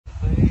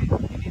He needs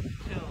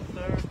to chill,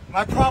 sir.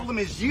 My problem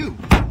is you,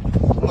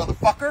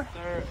 motherfucker.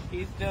 Sir,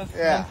 he's just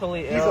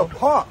mentally He's ill. a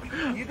punk.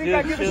 You think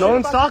I give a shit No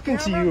one's about talking your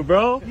to camera? you,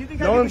 bro. You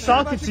think I No give a one's shit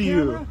talking about to your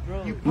you.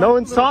 camera? You No punk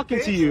one's little talking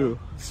bitch. to you.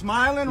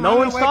 Smiling. No running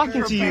one's away 'cause talking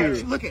you're a to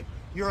you. bitch. Look it.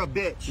 You're a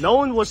bitch. No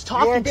one was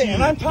talking to you.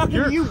 And I'm talking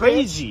You're to you,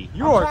 crazy. bitch.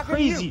 You I'm are talking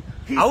to you. crazy.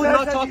 He I was says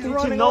not that talking he's to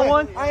running no away.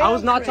 one. I I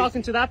was am not crazy.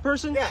 talking to that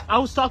person. Yeah. I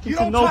was talking You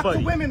to don't talk nobody.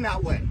 to women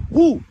that way.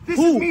 Who? This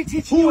Who? is me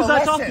teaching Who you was a I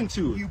lesson, talking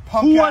to? you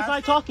punk Who ass. was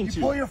I talking You to?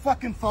 pull your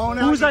fucking phone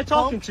out. Who was you I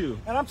talking punk, to?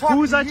 And I'm talking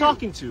Who was to I you.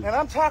 talking to? And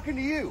I'm talking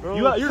to you.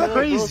 Bro, you're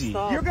crazy.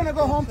 You're gonna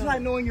go home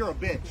tonight knowing you're a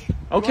bitch.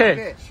 Okay.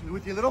 You're a bitch.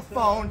 With your little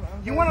phone.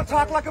 You want to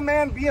talk like a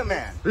man? Be a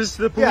man. This is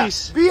the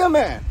police. Yeah, be a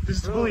man. This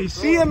is the police.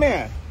 Be a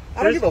man.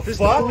 I don't give a This is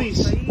fuck. the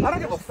police. I don't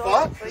give a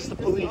fuck. This is the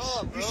police.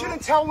 You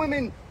shouldn't tell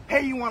women,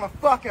 hey, you want to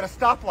fuck at a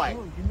stoplight.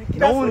 No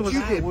That's one what was-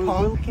 you did, we're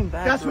punk. looking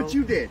back, That's bro. what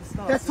you did.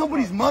 Stop, That's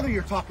somebody's stop. mother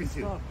you're talking to.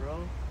 Stop, bro.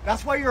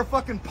 That's why you're a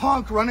fucking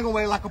punk running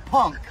away like a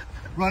punk.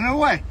 Running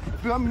away.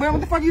 Man,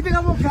 what the fuck you think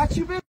I'm gonna catch you, bitch?